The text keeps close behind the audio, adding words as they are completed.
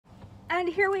And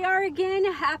here we are again.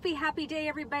 Happy day,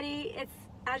 everybody. It's,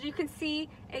 as you can see,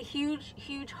 a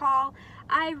huge haul.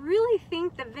 I really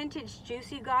think the vintage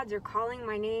juicy gods are calling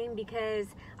my name because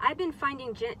I've been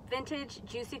finding vintage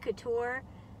juicy couture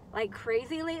like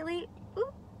crazy lately.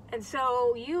 Ooh. And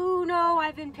so, you know,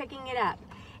 I've been picking it up.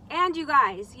 And you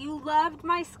guys, you loved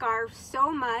my scarf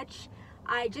so much.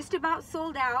 I just about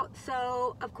sold out,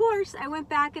 so of course I went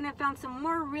back and I found some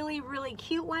more really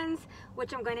cute ones,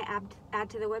 which I'm going to add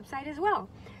to the website as well.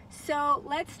 So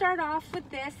let's start off with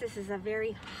this. This is a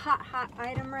very hot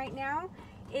item right now.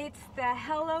 It's the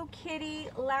Hello Kitty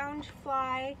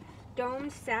Loungefly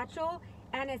domed satchel,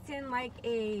 and it's in like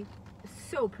a,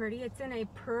 so pretty, it's in a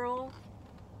pearl.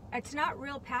 It's not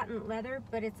real patent leather,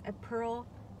 but it's a pearl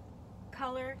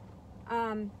color.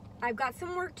 I've got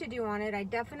some work to do on it. I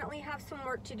definitely have some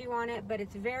work to do on it, but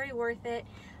it's very worth it.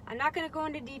 I'm not going to go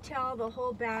into detail the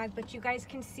whole bag, but you guys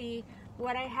can see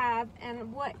what I have.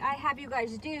 And what I have you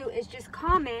guys do is just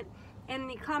comment in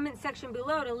the comment section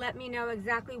below to let me know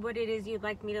exactly what it is you'd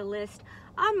like me to list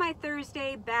on my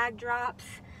Thursday bag drops.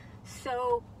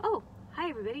 So, oh, hi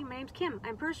everybody, my name's Kim.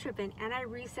 I'm purse tripping and I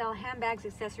resell handbags,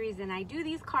 accessories, and I do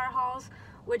these car hauls,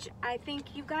 which I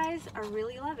think you guys are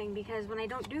really loving, because when I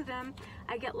don't do them,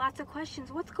 I get lots of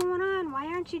questions. What's going on? Why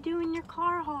aren't you doing your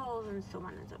car hauls? And so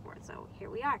on and so forth. So here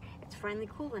we are. It's finally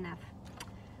cool enough.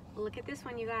 Look at this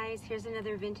one, you guys. Here's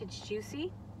another vintage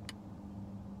juicy.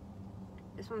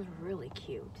 This one's really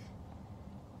cute.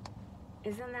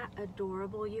 Isn't that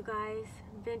adorable, you guys?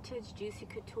 Vintage juicy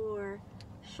couture,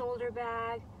 shoulder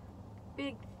bag,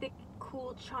 big, thick,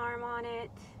 cool charm on it.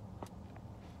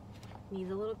 Needs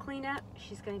a little cleanup.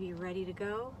 She's going to be ready to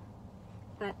go.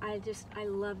 But I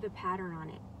love the pattern on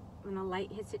it. When the light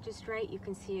hits it just right, you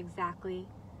can see exactly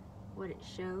what it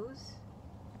shows.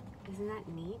 Isn't that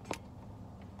neat?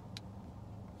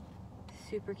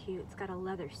 Super cute. It's got a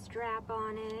leather strap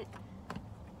on it.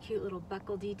 Cute little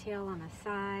buckle detail on the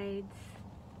sides.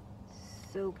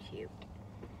 So cute.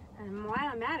 And while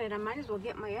I'm at it, I might as well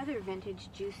get my other vintage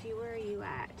juicy. Where are you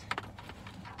at?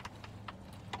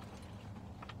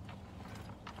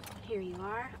 Here you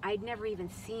are. I'd never even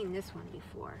seen this one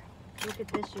before. Look at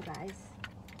this, you guys.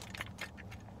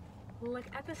 Look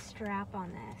at the strap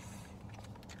on this.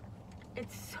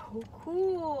 It's so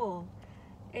cool.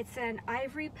 It's an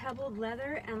ivory pebbled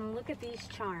leather, and look at these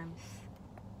charms.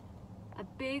 A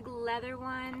big leather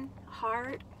one,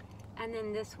 heart, and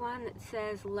then this one that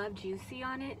says Love Juicy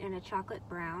on it in a chocolate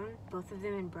brown. Both of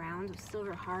them in browns with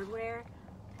silver hardware.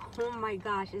 Oh my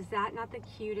gosh, is that not the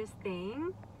cutest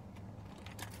thing?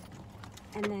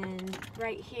 And then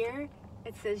right here,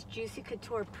 it says Juicy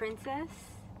Couture Princess,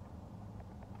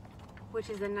 which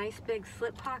is a nice big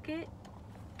slip pocket.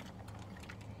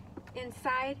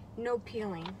 Inside, no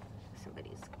peeling.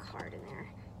 Somebody's card in there.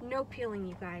 No peeling,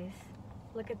 you guys.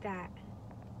 Look at that.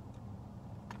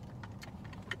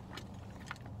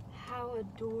 How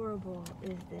adorable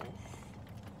is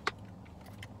this?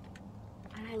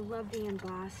 And I love the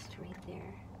embossed right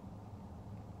there.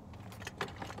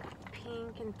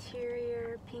 Pink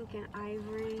interior, pink and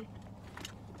ivory.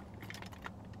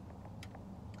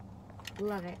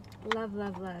 Love it.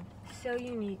 Love. So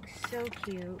unique, so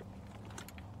cute.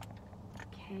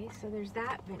 Okay, so there's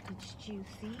that vintage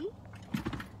juicy.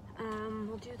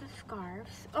 We'll do the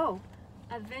scarves. Oh,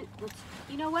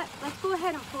 you know what? Let's go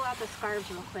ahead and pull out the scarves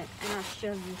real quick and I'll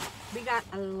show you. We got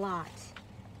a lot.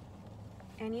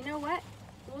 And you know what?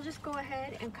 We'll just go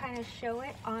ahead and kind of show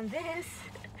it on this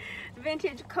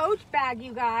vintage Coach bag,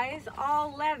 you guys.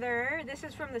 All leather. This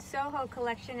is from the Soho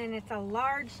collection and it's a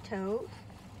large tote.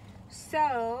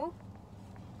 So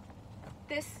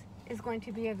this is going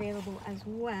to be available as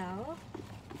well.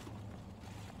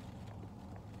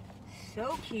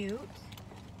 So cute.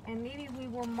 And maybe we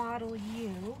will model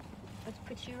you. Let's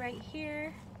put you right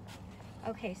here.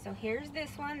 Okay, so here's this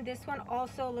one. This one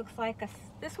also looks like a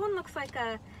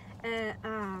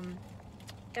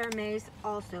Hermes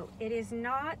also. It is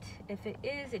not, if it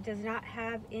is, it does not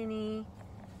have any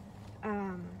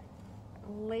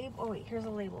label. Oh wait, here's a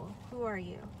label. Who are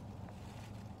you?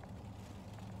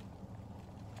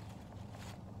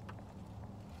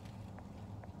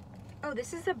 Oh,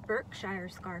 this is a Berkshire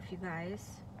scarf, you guys.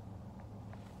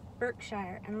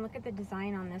 Berkshire, and look at the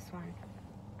design on this one.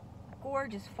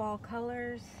 Gorgeous fall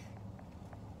colors.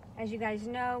 As you guys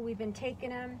know, we've been taking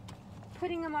them,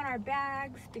 putting them on our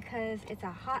bags because it's a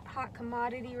hot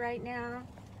commodity right now.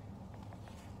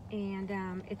 And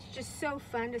it's just so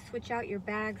fun to switch out your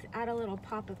bags, add a little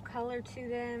pop of color to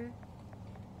them.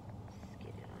 Let's get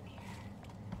it on here.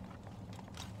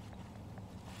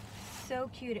 So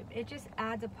cute. It just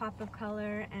adds a pop of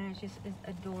color and it just is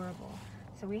adorable.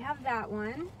 So we have that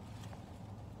one.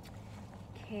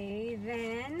 Okay,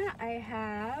 then I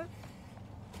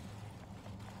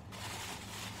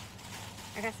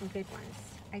got some good ones.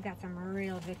 I got some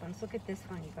real good ones. Look at this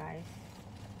one, you guys.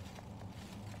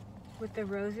 With the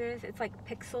roses, it's like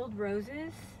pixeled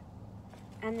roses.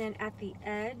 And then at the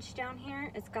edge down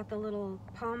here, it's got the little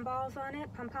pom balls on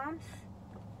it, pom-poms.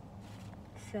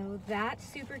 So that's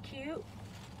super cute.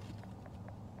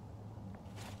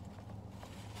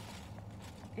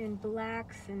 In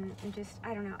blacks and just,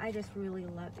 I don't know, I just really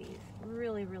love these.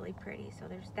 Really, really pretty. So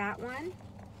there's that one.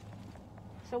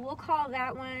 So we'll call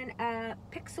that one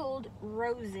Pixeled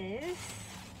Roses.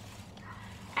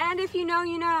 And if you know,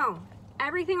 you know.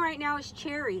 Everything right now is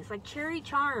cherries, like cherry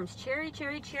charms. Cherry,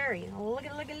 cherry, cherry. Oh, look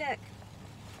at, look at, look.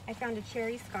 I found a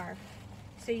cherry scarf.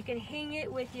 So you can hang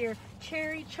it with your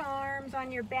cherry charms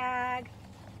on your bag.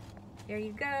 There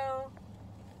you go.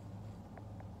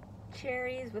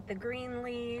 Cherries with the green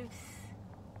leaves.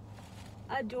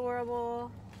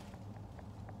 Adorable.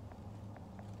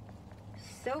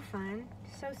 So fun.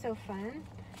 So, so fun.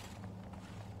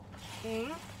 Okay.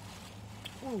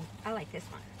 Ooh, I like this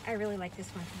one. I really like this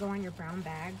one to go on your brown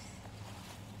bags.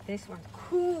 This one's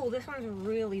cool. This one's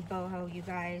really boho, you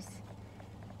guys.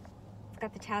 It's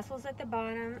got the tassels at the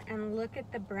bottom, and look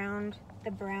at the browns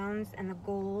and the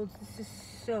golds. This is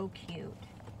so cute.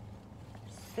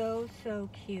 So, so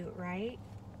cute, right?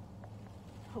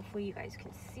 Hopefully you guys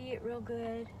can see it real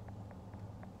good.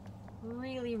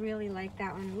 Really, really like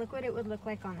that one. Look what it would look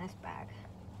like on this bag.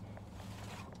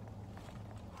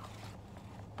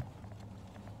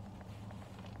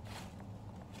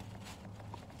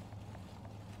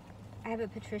 I have a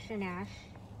Patricia Nash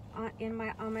on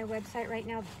my website right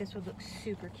now. This would look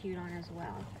super cute on as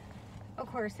well. Of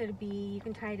course, it'd be, you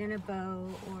can tie it in a bow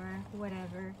or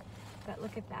whatever. But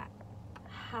look at that.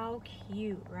 How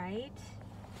cute, right?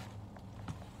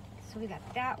 So we got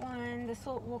that one.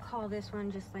 We'll call this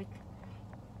one just like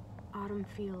Autumn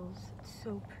Feels. It's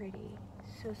so pretty.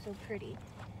 So, so pretty.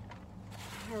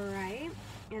 All right.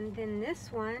 And then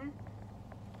this one,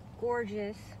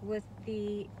 gorgeous with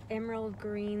the emerald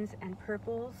greens and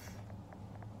purples.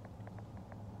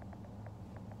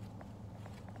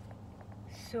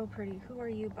 So pretty. Who are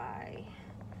you by?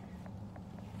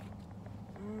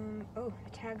 Oh, the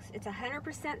tags. It's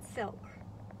 100% silk,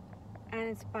 and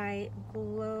it's by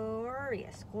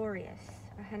Glorious.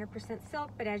 100%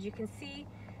 silk, but as you can see,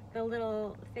 the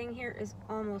little thing here is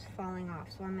almost falling off,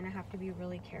 so I'm gonna have to be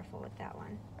really careful with that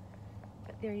one.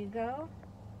 But there you go.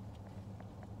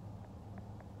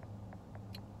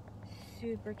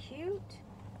 Super cute.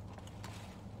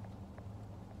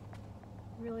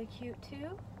 Really cute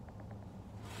too.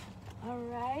 All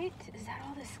right, is that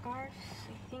all the scarves?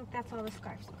 I think that's all the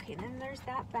scarves. Okay, then there's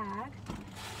that bag.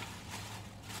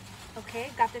 Okay,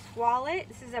 got this wallet.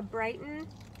 This is a Brighton.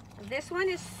 This one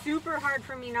is super hard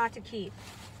for me not to keep.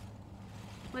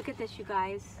 Look at this, you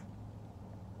guys.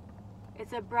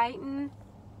 It's a Brighton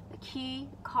key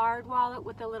card wallet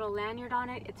with a little lanyard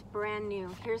on it. It's brand new.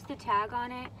 Here's the tag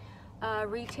on it.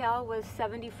 Retail was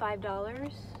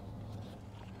 $75.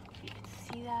 You can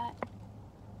see that.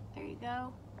 There you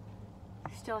go.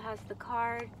 Still has the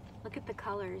card. Look at the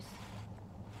colors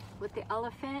with the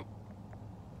elephant,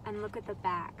 and look at the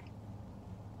back.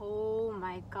 Oh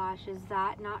my gosh, is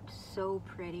that not so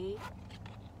pretty?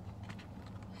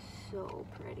 So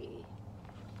pretty.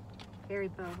 Very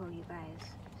boho, you guys.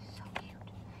 So cute.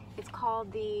 It's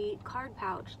called the Card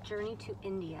Pouch Journey to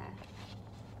India.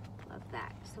 Love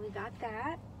that. So we got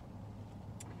that.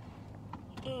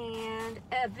 And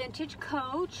a vintage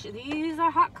coach. These are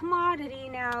hot commodity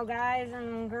now, guys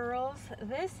and girls.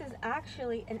 This is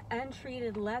actually an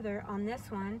untreated leather on this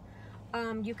one.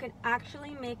 You can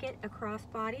actually make it a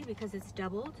crossbody because it's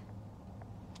doubled.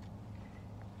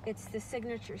 It's the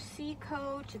signature C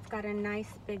coach. It's got a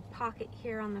nice big pocket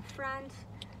here on the front,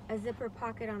 a zipper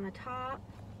pocket on the top.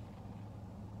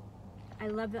 I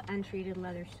love the untreated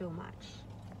leather so much.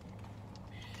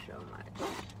 So much.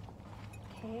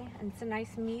 Okay, and it's a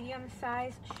nice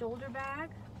medium-sized shoulder bag.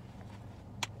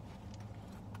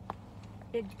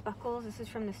 Big buckles. This is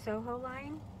from the Soho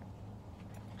line,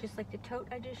 just like the tote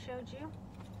I just showed you.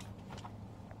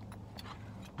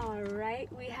 All right,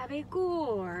 we have a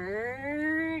gorgeous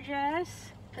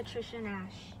Patricia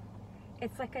Nash.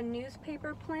 It's like a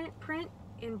newspaper print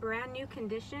in brand new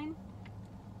condition.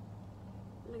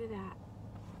 Look at that.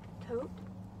 Tote.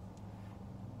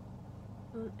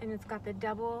 And it's got the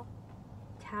double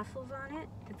tassels on it.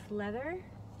 It's leather.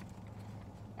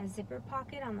 A zipper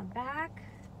pocket on the back.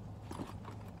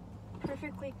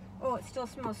 Perfectly. Oh, it still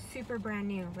smells super brand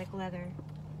new, like leather.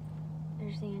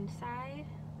 There's the inside.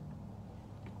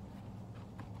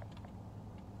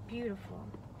 Beautiful.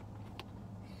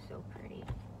 so pretty.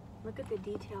 Look at the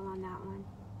detail on that one.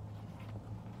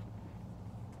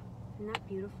 Isn't that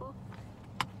beautiful?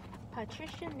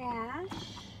 Patricia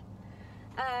Nash.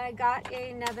 I got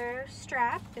another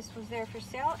strap. This was there for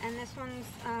sale, and this one's,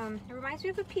 it reminds me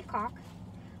of a peacock.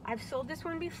 I've sold this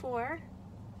one before,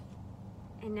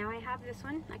 and now I have this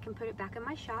one. I can put it back in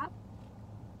my shop.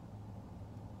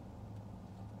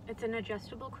 It's an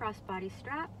adjustable crossbody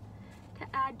strap to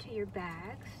add to your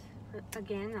bags.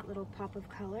 Again, that little pop of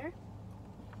color.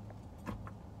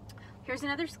 Here's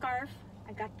another scarf.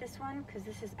 I got this one because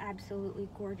this is absolutely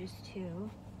gorgeous too.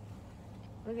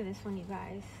 Look at this one, you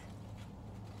guys.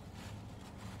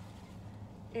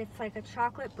 It's like a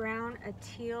chocolate brown, a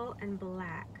teal, and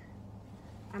black.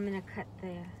 I'm gonna cut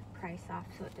the price off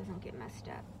so it doesn't get messed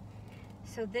up.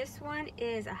 So this one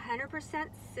is 100%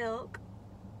 silk,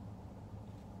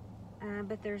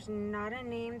 but there's not a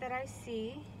name that I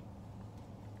see,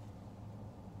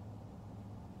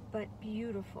 but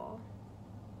beautiful.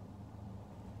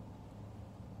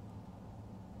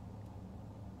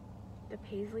 The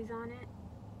paisleys on it,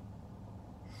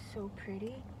 so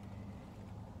pretty.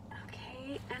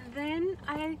 Okay, and then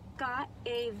I got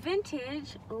a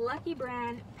vintage Lucky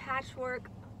Brand patchwork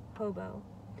hobo.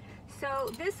 So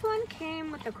this one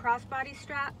came with a crossbody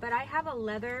strap, but I have a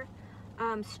leather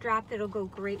strap that'll go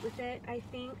great with it, I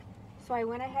think. So I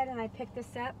went ahead and I picked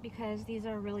this up because these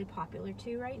are really popular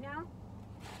too right now.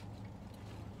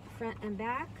 Front and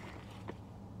back.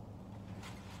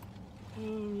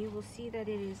 And you will see that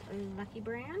it is a Lucky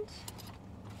Brand.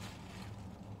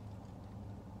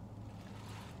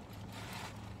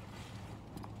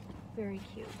 Very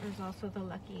cute. There's also the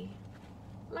lucky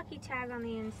tag on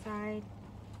the inside.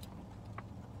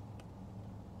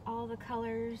 All the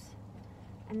colors.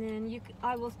 And then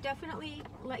I will definitely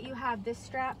let you have this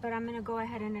strap, but I'm going to go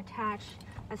ahead and attach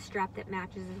a strap that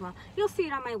matches as well. You'll see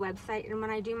it on my website, and when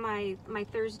I do my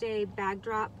Thursday bag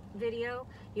drop video,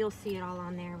 you'll see it all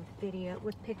on there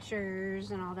with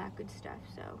pictures and all that good stuff.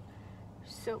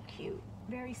 So cute.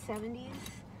 Very 70s.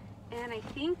 And I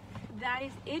think that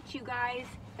is it, you guys.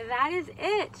 That is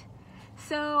it.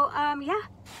 So yeah,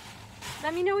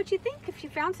 let me know what you think. If you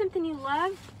found something you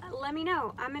love, let me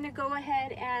know. I'm gonna go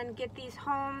ahead and get these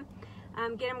home,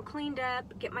 get them cleaned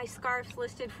up, get my scarves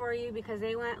listed for you because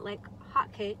they went like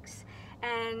hotcakes.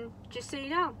 And just so you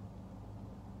know,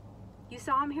 you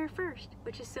saw them here first,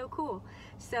 which is so cool.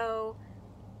 So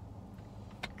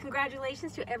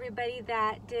congratulations to everybody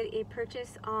that did a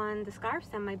purchase on the scarves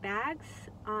and my bags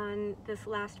on this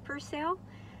last purse sale.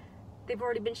 They've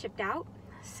already been shipped out,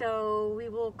 so we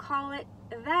will call it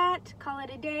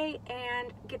a day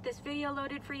and get this video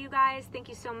loaded for you guys. Thank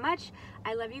you so much.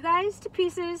 I love you guys to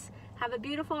pieces. Have a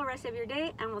beautiful rest of your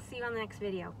day, and we'll see you on the next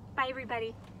video. Bye,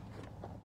 everybody.